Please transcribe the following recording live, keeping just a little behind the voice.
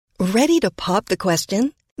Ready to pop the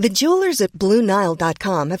question? The jewelers at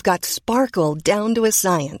BlueNile.com have got sparkle down to a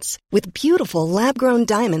science with beautiful lab-grown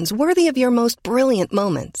diamonds worthy of your most brilliant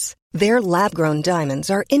moments. Their lab-grown diamonds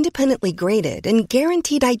are independently graded and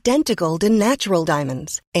guaranteed identical to natural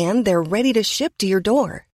diamonds, and they're ready to ship to your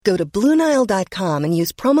door. Go to BlueNile.com and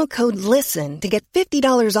use promo code LISTEN to get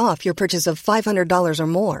 $50 off your purchase of $500 or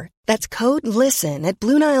more. That's code LISTEN at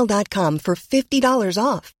BlueNile.com for $50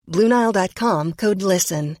 off. BlueNile.com, code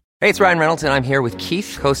LISTEN. Hey, it's Ryan Reynolds, and I'm here with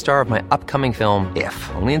Keith, co-star of my upcoming film,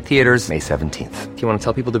 If, only in theaters May 17th. Do you want to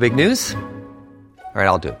tell people the big news? All right,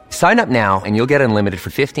 I'll do it. Sign up now and you'll get unlimited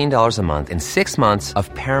for $15 a month and 6 months of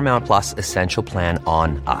Paramount Plus Essential Plan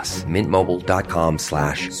on us.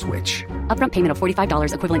 MintMobile.com/switch. Upfront payment of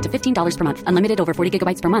 $45 equivalent to $15 per month. Unlimited over 40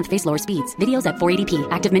 gigabytes per month. Face lower speeds. Videos at 480p.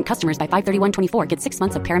 Active Mint customers by 531.24 get 6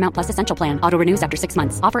 months of Paramount Plus Essential Plan. Auto renews after 6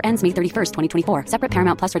 months. Offer ends May 31st, 2024. Separate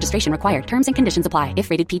Paramount Plus registration required. Terms and conditions apply if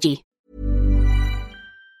rated PG.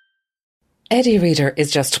 Eddi Reader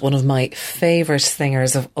is just one of my favourite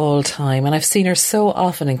singers of all time, and I've seen her so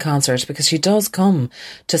often in concert because she does come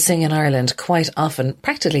to sing in Ireland quite often,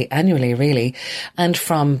 practically annually really, and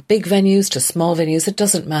from big venues to small venues, it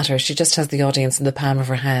doesn't matter. She just has the audience in the palm of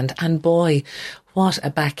her hand, and boy, what a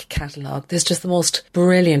back catalogue. There's just the most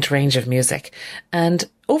brilliant range of music. And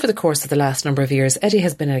over the course of the last number of years, Eddi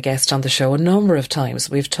has been a guest on the show a number of times.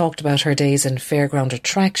 We've talked about her days in Fairground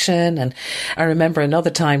Attraction, and I remember another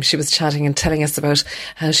time she was chatting and telling us about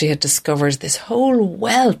how she had discovered this whole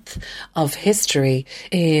wealth of history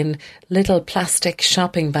in little plastic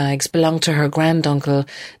shopping bags belonged to her granduncle,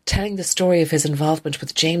 telling the story of his involvement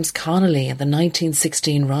with James Connolly in the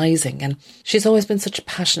 1916 Rising. And she's always been such a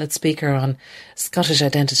passionate speaker on Scottish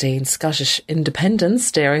identity and Scottish independence,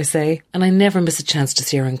 dare I say, and I never miss a chance to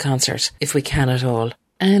see her in concert, if we can at all.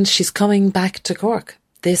 And she's coming back to Cork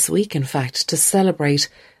this week, in fact, to celebrate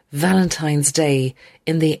Valentine's Day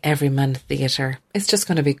in the Everyman Theatre. It's just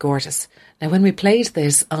going to be gorgeous. Now, when we played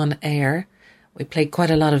this on air, we played quite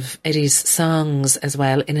a lot of Eddi's songs as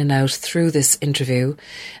well, in and out through this interview.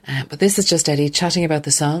 But this is just Eddi chatting about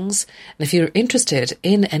the songs. And if you're interested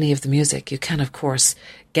in any of the music, you can, of course,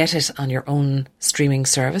 get it on your own streaming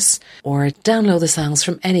service or download the songs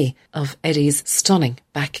from any of Eddi's stunning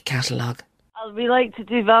back catalogue. We like to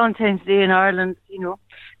do Valentine's Day in Ireland,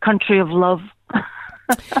 country of love.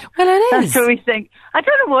 Well, it is. That's what we think. I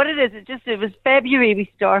don't know what it is. It was February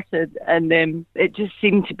we started, and it just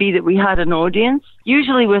seemed to be that we had an audience.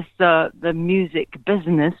 Usually with the music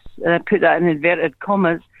business, and I put that in inverted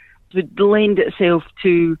commas, would lend itself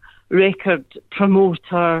to record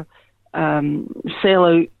promoter, sell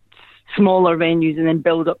out smaller venues and then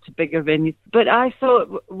build up to bigger venues. But I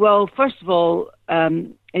thought, well, first of all,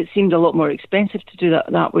 it seemed a lot more expensive to do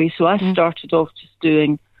that way. So I started off just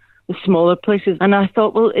doing the smaller places. And I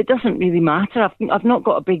thought, well, it doesn't really matter. I've not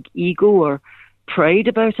got a big ego or pride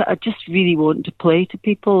about it. I just really want to play to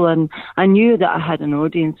people. And I knew that I had an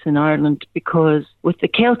audience in Ireland because with the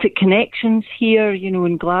Celtic connections here,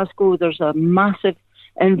 in Glasgow, there's a massive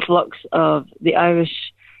influx of the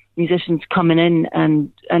Irish musicians coming in,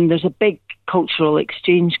 and there's a big cultural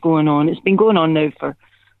exchange going on. It's been going on now for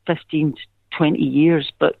 15 to 20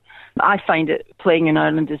 years, but I find it playing in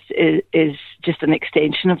Ireland is just an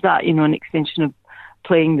extension of that, an extension of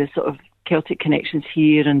playing the sort of Celtic connections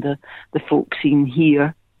here and the folk scene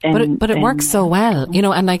here. But it works so well,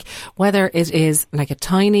 and like whether it is like a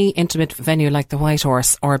tiny intimate venue like the White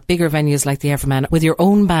Horse or bigger venues like the Everman with your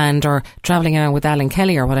own band or travelling around with Alan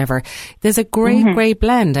Kelly or whatever, there's a great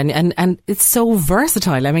blend and it's so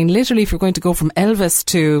versatile. I mean, literally, if you're going to go from Elvis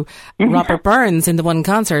to Robert Burns in the one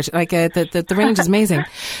concert, like the range is amazing.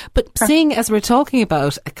 But seeing as we're talking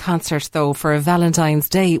about a concert though for a Valentine's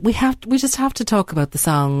Day, we just have to talk about the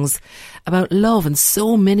songs about love, and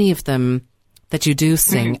so many of them that you do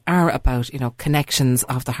sing are about, connections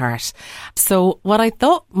of the heart. So what I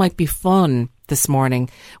thought might be fun this morning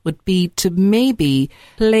would be to maybe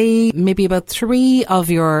play about 3 of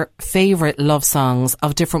your favourite love songs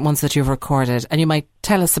of different ones that you've recorded, and you might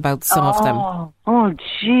tell us about some of them. Oh,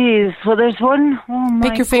 jeez. Well, there's one. Oh, my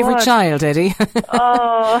Pick your favourite child, Eddi.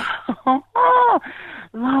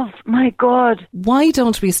 Love, my God. Why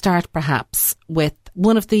don't we start perhaps with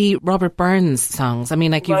one of the Robert Burns songs? I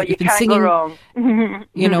mean, like you've been singing, go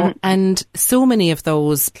wrong. and so many of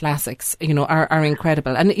those classics, are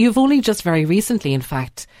incredible. And you've only just very recently, in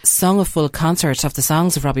fact, sung a full concert of the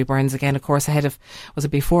songs of Robbie Burns again, of course, ahead of, was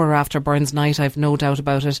it before or after Burns Night? I've no doubt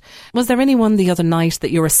about it. Was there anyone the other night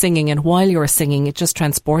that you were singing, and while you were singing, it just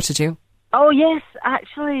transported you? Oh, yes,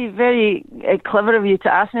 actually, very clever of you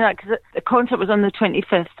to ask me that, because the concert was on the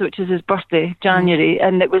 25th, which is his birthday, January,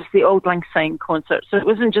 and it was the Auld Lang Syne concert. So it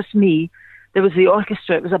wasn't just me. There was the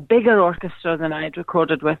orchestra. It was a bigger orchestra than I had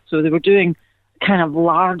recorded with, so they were doing kind of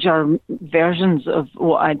larger versions of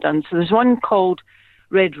what I'd done. So there's one called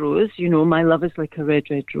Red Rose, My Love is Like a Red,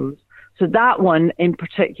 Red Rose. So that one in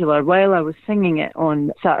particular, while I was singing it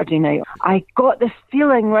on Saturday night, I got this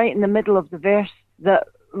feeling right in the middle of the verse that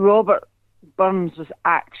Robert Burns was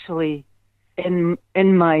actually in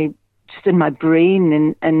my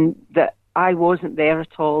brain, and that I wasn't there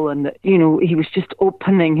at all, and that he was just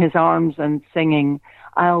opening his arms and singing,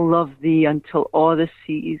 "I'll love thee until all the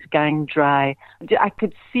seas gang dry." I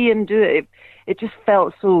could see him do it. It just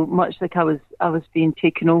felt so much like I was being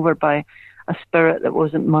taken over by a spirit that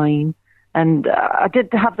wasn't mine, and I did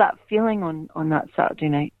have that feeling on that Saturday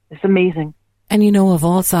night. It's amazing. And of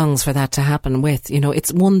all songs for that to happen with,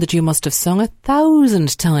 it's one that you must have sung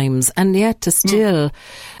 1,000 times, and yet to still,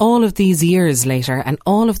 all of these years later and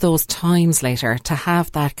all of those times later, to have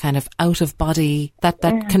that kind of out of body, that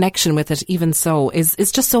connection with it, even so, is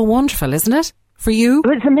just so wonderful, isn't it? For you?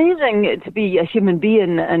 It's amazing to be a human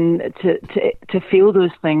being and to feel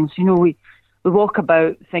those things. We walk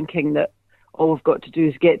about thinking that all we've got to do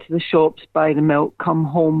is get to the shops, buy the milk, come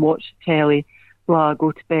home, watch the telly, blah,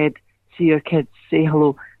 go to bed, see your kids, say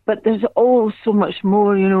hello. But there's all so much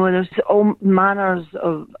more, there's all manners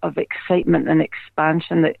of excitement and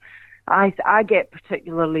expansion that I get,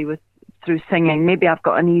 particularly through singing. Maybe I've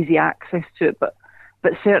got an easy access to it, but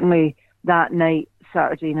certainly that night,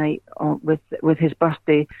 Saturday night, with his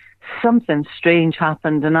birthday, something strange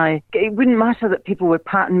happened, and it wouldn't matter that people were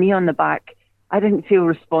patting me on the back. I didn't feel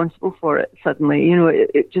responsible for it suddenly.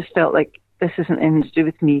 It just felt like this isn't anything to do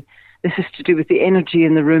with me. This is to do with the energy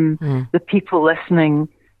in the room, the people listening,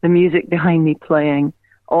 the music behind me playing.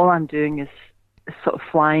 All I'm doing is sort of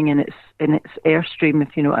flying in its airstream,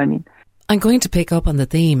 if you know what I mean. I'm going to pick up on the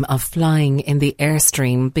theme of flying in the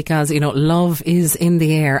airstream because, love is in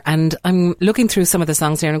the air. And I'm looking through some of the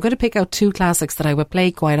songs here, and I'm going to pick out two classics that I would play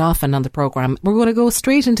quite often on the programme. We're going to go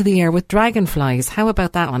straight into the air with Dragonflies. How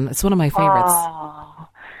about that one? It's one of my favourites. Oh,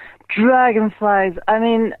 Dragonflies. I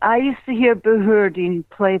mean, I used to hear Boo Herdeen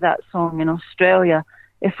play that song in Australia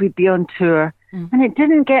if we'd be on tour. And it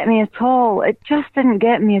didn't get me at all. It just didn't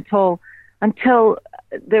get me at all until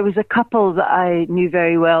there was a couple that I knew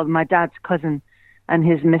very well, my dad's cousin and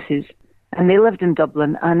his missus, and they lived in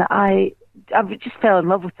Dublin, and I just fell in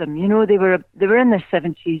love with them. They were in their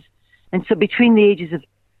 70s, and so between the ages of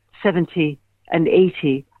 70 and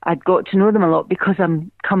 80, I'd got to know them a lot because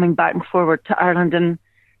I'm coming back and forward to Ireland, and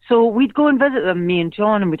so we'd go and visit them, me and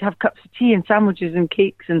John, and we'd have cups of tea and sandwiches and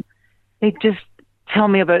cakes, and they'd just tell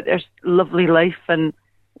me about their lovely life, and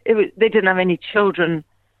they didn't have any children.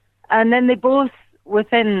 And then they both,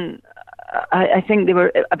 within, I think they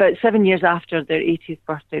were about 7 years after their 80th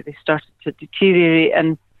birthday, they started to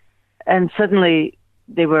deteriorate, and suddenly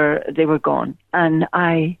they were gone. And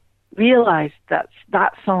I realised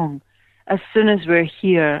that song, as soon as we're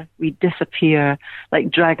here, we disappear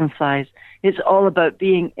like dragonflies. It's all about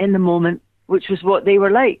being in the moment, which was what they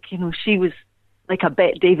were like. She was like a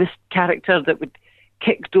Bette Davis character that would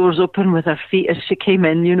kick doors open with her feet as she came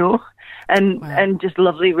in, and just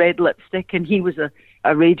lovely red lipstick. And he was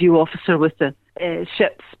a radio officer with the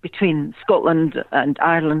ships between Scotland and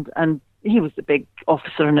Ireland, and he was the big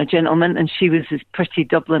officer and a gentleman, and she was his pretty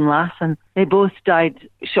Dublin lass, and they both died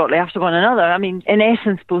shortly after one another. I mean, in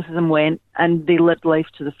essence, both of them went, and they lived life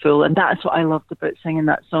to the full, and that's what I loved about singing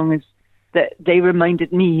that song, is that they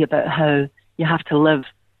reminded me about how you have to live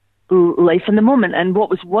life in the moment. And what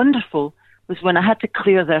was wonderful was when I had to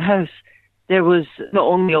clear their house, there was not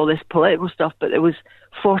only all this political stuff, but there was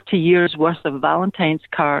 40 years worth of Valentine's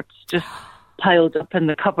cards just piled up in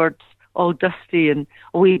the cupboards, all dusty and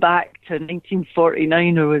way back to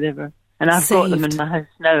 1949 or whatever. And I've got them in my house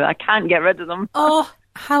now. I can't get rid of them. Oh,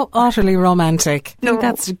 how utterly romantic. No.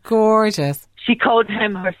 That's gorgeous. She called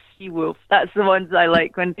him her sea wolf. That's the ones I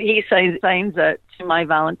like. When he signs it to my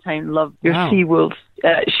Valentine, love your sea wolf.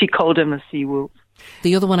 She called him a sea wolf.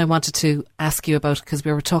 The other one I wanted to ask you about, because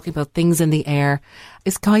we were talking about things in the air,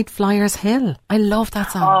 is Kite Flyer's Hill. I love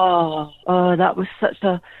that song. Oh, that was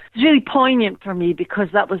it's really poignant for me, because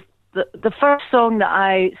that was the first song that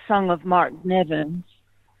I sung of Mark Nevin's.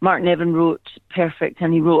 Mark Nevin wrote Perfect,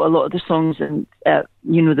 and he wrote a lot of the songs in,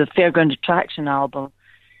 the Fairground Attraction album.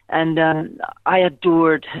 And I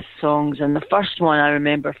adored his songs. And the first one I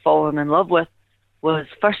remember falling in love with was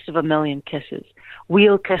First of a Million Kisses.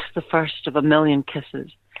 We'll kiss the first of a million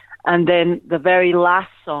kisses. And then the very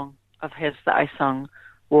last song of his that I sung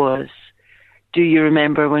was Do you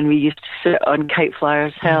remember when we used to sit on Kite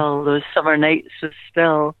Flyers Hill, those summer nights with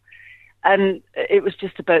Still? And it was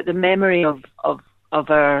just about the memory of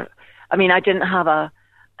our. I mean, I didn't have a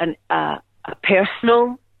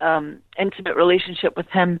personal, intimate relationship with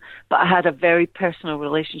him, but I had a very personal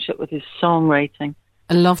relationship with his songwriting.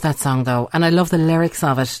 I love that song though, and I love the lyrics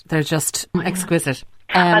of it. They're just exquisite.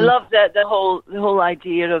 I love the whole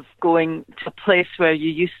idea of going to a place where you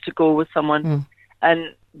used to go with someone,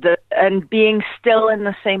 and being still in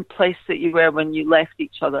the same place that you were when you left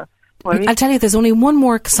each other. I'll tell you, there's only one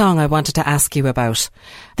more song I wanted to ask you about.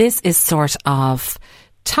 This is sort of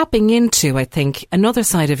tapping into, I think, another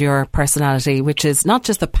side of your personality, which is not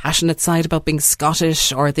just the passionate side about being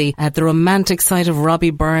Scottish or the romantic side of Robbie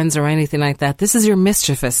Burns or anything like that. This is your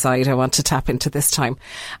mischievous side I want to tap into this time.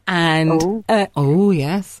 And,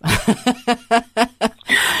 yes.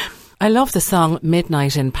 I love the song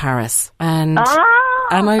Midnight in Paris. And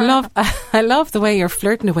I love the way you're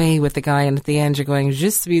flirting away with the guy, and at the end you're going,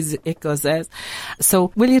 je suis écossaise.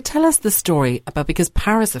 So will you tell us the story about, because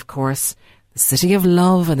Paris, of course, the city of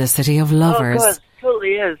love and the city of lovers. Oh, God, it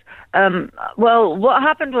totally is. Well, what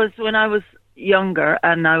happened was when I was younger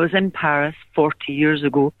and I was in Paris 40 years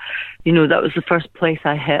ago, that was the first place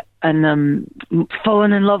I hit, and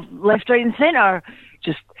falling in love left, right and centre.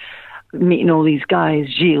 Just meeting all these guys,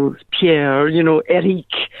 Gilles, Pierre,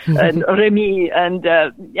 Eric and Remy, and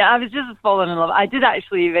I was just falling in love. I did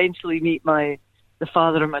actually eventually meet the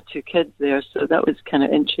father of my two kids there, so that was kind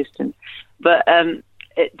of interesting. But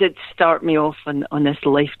it did start me off on this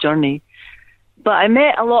life journey. But I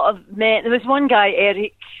met a lot of men. There was one guy,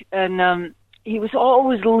 Eric, and he was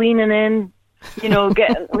always leaning in,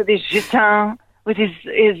 getting with his jeton, with his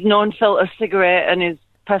non-filter cigarette and his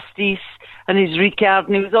pastis and his Ricard,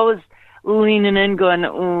 and he was always leaning in going,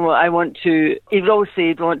 he'd always say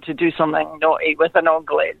he'd want to do something naughty with an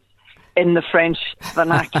anglaise in the French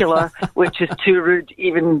vernacular, which is too rude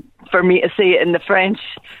even for me to say it in the French.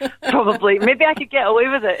 Probably. Maybe I could get away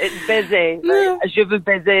with it. It's baiser. Right? Je veux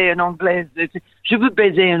baiser en anglaise. Je veux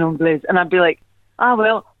baiser en anglaise. And I'd be like,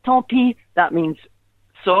 well, tant pis. That means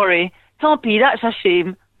sorry. Tant pis, that's a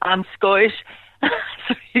shame. I'm Scottish.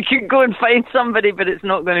 So you can go and find somebody, but it's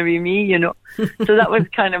not going to be me, So that was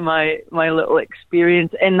kind of my little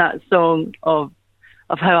experience in that song of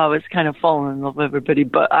how I was kind of falling in love with everybody,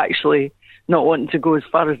 but actually not wanting to go as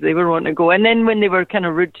far as they were wanting to go. And then when they were kind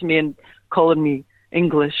of rude to me and calling me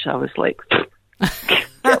English, I was like,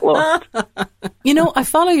 get lost. I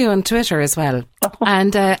follow you on Twitter as well.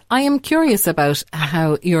 And I am curious about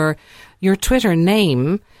how your Twitter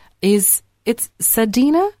name it's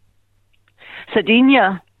Sadina?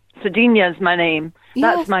 Sardinia. Sardinia is my name.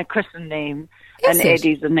 Yes. That's my Christian name. Is and it?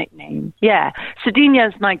 Eddie's a nickname. Yeah. Sardinia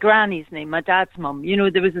is my granny's name, my dad's mum.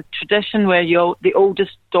 There was a tradition where the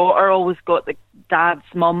oldest daughter always got the dad's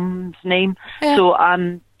mum's name. Yeah. So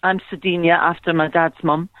I'm Sardinia after my dad's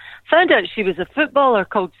mum. Found out she was a footballer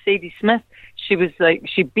called Sadie Smith. She was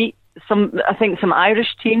she beat some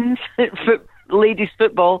Irish teams at ladies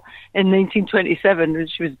football in 1927, and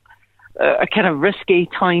she was a kind of risky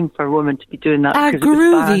time for a woman to be doing that. A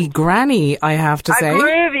groovy granny, I have to say. A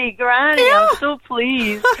groovy granny. Yeah. I'm so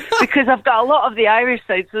pleased because I've got a lot of the Irish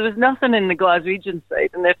side, so there's nothing in the Glaswegian side,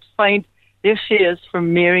 and they're to find there she is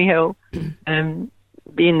from Maryhill,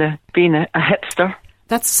 being a hipster.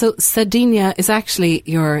 That's so. Sardinia is actually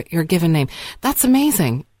your given name. That's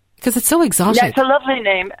amazing because it's so exotic. Yeah, it's a lovely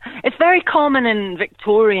name. It's very common in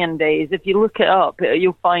Victorian days. If you look it up,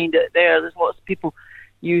 you'll find it there. There's lots of people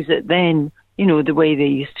use it then, the way they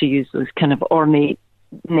used to use those kind of ornate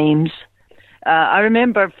names. I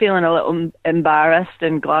remember feeling a little embarrassed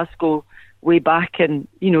in Glasgow way back in,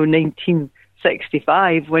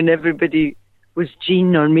 1965 when everybody was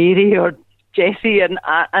Jean or Mary or Jessie, and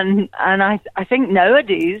I think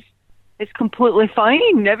nowadays it's completely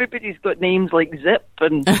fine. Everybody's got names like Zip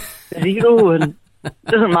and Zero, and it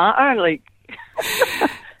doesn't matter,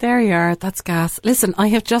 There you are, that's gas. Listen, I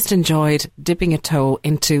have just enjoyed dipping a toe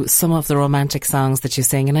into some of the romantic songs that you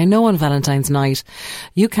sing, and I know on Valentine's night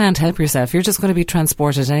you can't help yourself. You're just going to be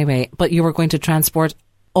transported anyway, but you are going to transport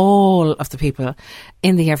all of the people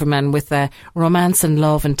in the Everman with romance and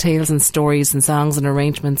love and tales and stories and songs and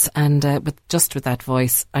arrangements, and with that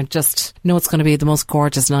voice. I just know it's going to be the most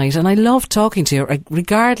gorgeous night, and I love talking to you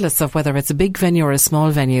regardless of whether it's a big venue or a small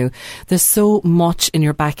venue. There's so much in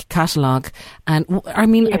your back catalogue, and I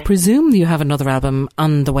mean, yeah. I presume you have another album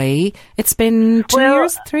on the way. It's been 3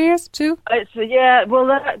 years, 2? Well,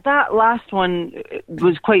 that last one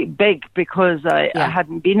was quite big because I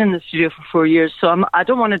hadn't been in the studio for 4 years, so I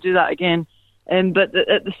don't want to do that again. But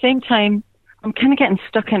at the same time, I'm kind of getting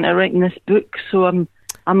stuck into writing this book, so I'm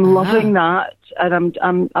I'm loving that, and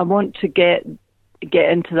I want to get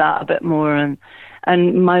into that a bit more, and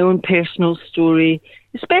my own personal story,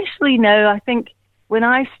 especially now. I think when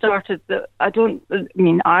I started,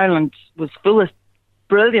 Ireland was full of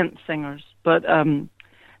brilliant singers, but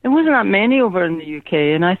there wasn't that many over in the UK,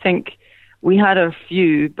 and I think we had our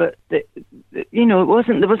few, but there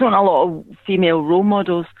wasn't a lot of female role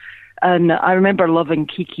models, and I remember loving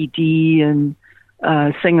Kiki Dee and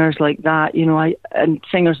singers like that, and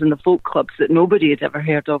singers in the folk clubs that nobody had ever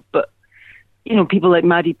heard of, but people like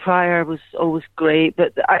Maddie Pryor was always great.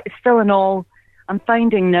 But still in all, I'm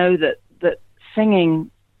finding now that singing,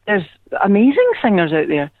 there's amazing singers out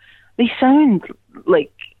there. They sound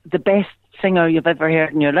like the best singer you've ever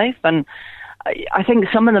heard in your life, and I think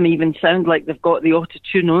some of them even sound like they've got the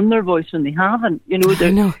auto-tune on their voice when they haven't.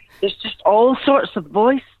 There's just all sorts of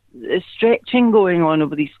voice stretching going on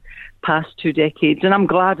over these past 2 decades, and I'm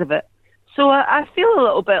glad of it. So I feel a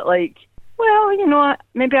little bit like, well,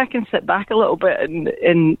 maybe I can sit back a little bit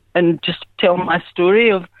and just tell my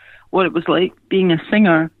story of what it was like being a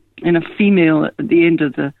singer and a female at the end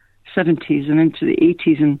of the 70s and into the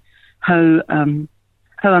 80s, and how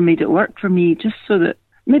I made it work for me, just so that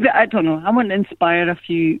maybe, I don't know, I want to inspire a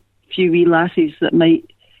few wee lassies that might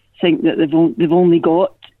think that they've only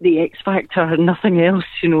got the X Factor and nothing else.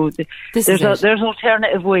 There's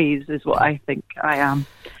alternative ways, is what I think I am.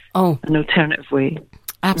 Oh, an alternative way.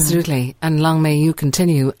 Absolutely, and long may you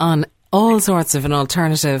continue on all sorts of an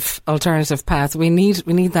alternative path. We need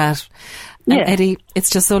that. And Yeah. Eddi, it's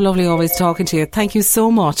just so lovely always talking to you. Thank you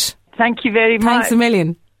so much. Thank you very much. Thanks a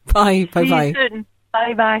million. Bye. Bye. See you soon.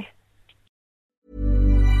 Bye bye.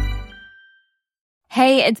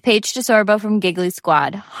 Hey, it's Paige DeSorbo from Giggly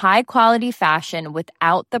Squad. High quality fashion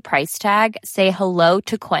without the price tag. Say hello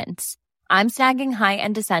to Quince. I'm snagging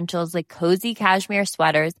high-end essentials like cozy cashmere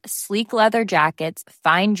sweaters, sleek leather jackets,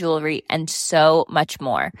 fine jewelry, and so much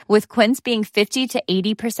more. With Quince being 50 to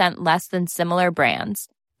 80% less than similar brands.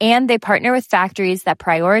 And they partner with factories that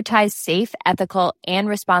prioritize safe, ethical, and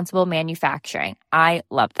responsible manufacturing. I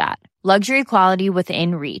love that. Luxury quality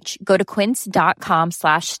within reach. Go to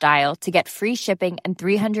quince.com/style to get free shipping and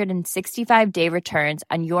 365-day returns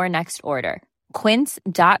on your next order.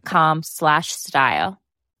 Quince.com/style.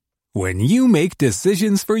 When you make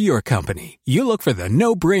decisions for your company, you look for the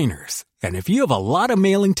no-brainers. And if you have a lot of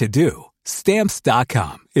mailing to do,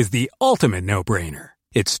 Stamps.com is the ultimate no-brainer.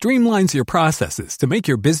 It streamlines your processes to make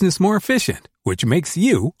your business more efficient, which makes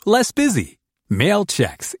you less busy. Mail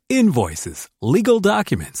checks, invoices, legal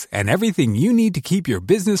documents, and everything you need to keep your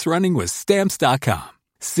business running with Stamps.com.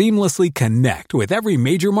 Seamlessly connect with every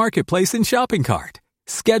major marketplace and shopping cart.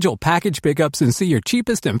 Schedule package pickups and see your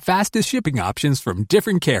cheapest and fastest shipping options from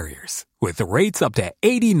different carriers, with rates up to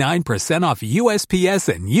 89% off USPS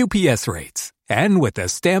and UPS rates. And with the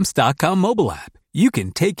Stamps.com mobile app, you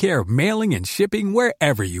can take care of mailing and shipping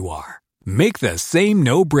wherever you are. Make the same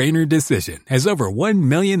no-brainer decision as over 1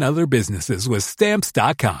 million other businesses with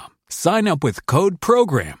Stamps.com. Sign up with code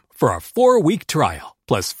PROGRAM for a 4-week trial,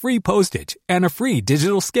 plus free postage and a free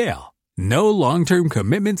digital scale. No long-term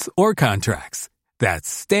commitments or contracts. That's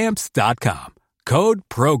Stamps.com. Code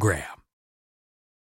PROGRAM.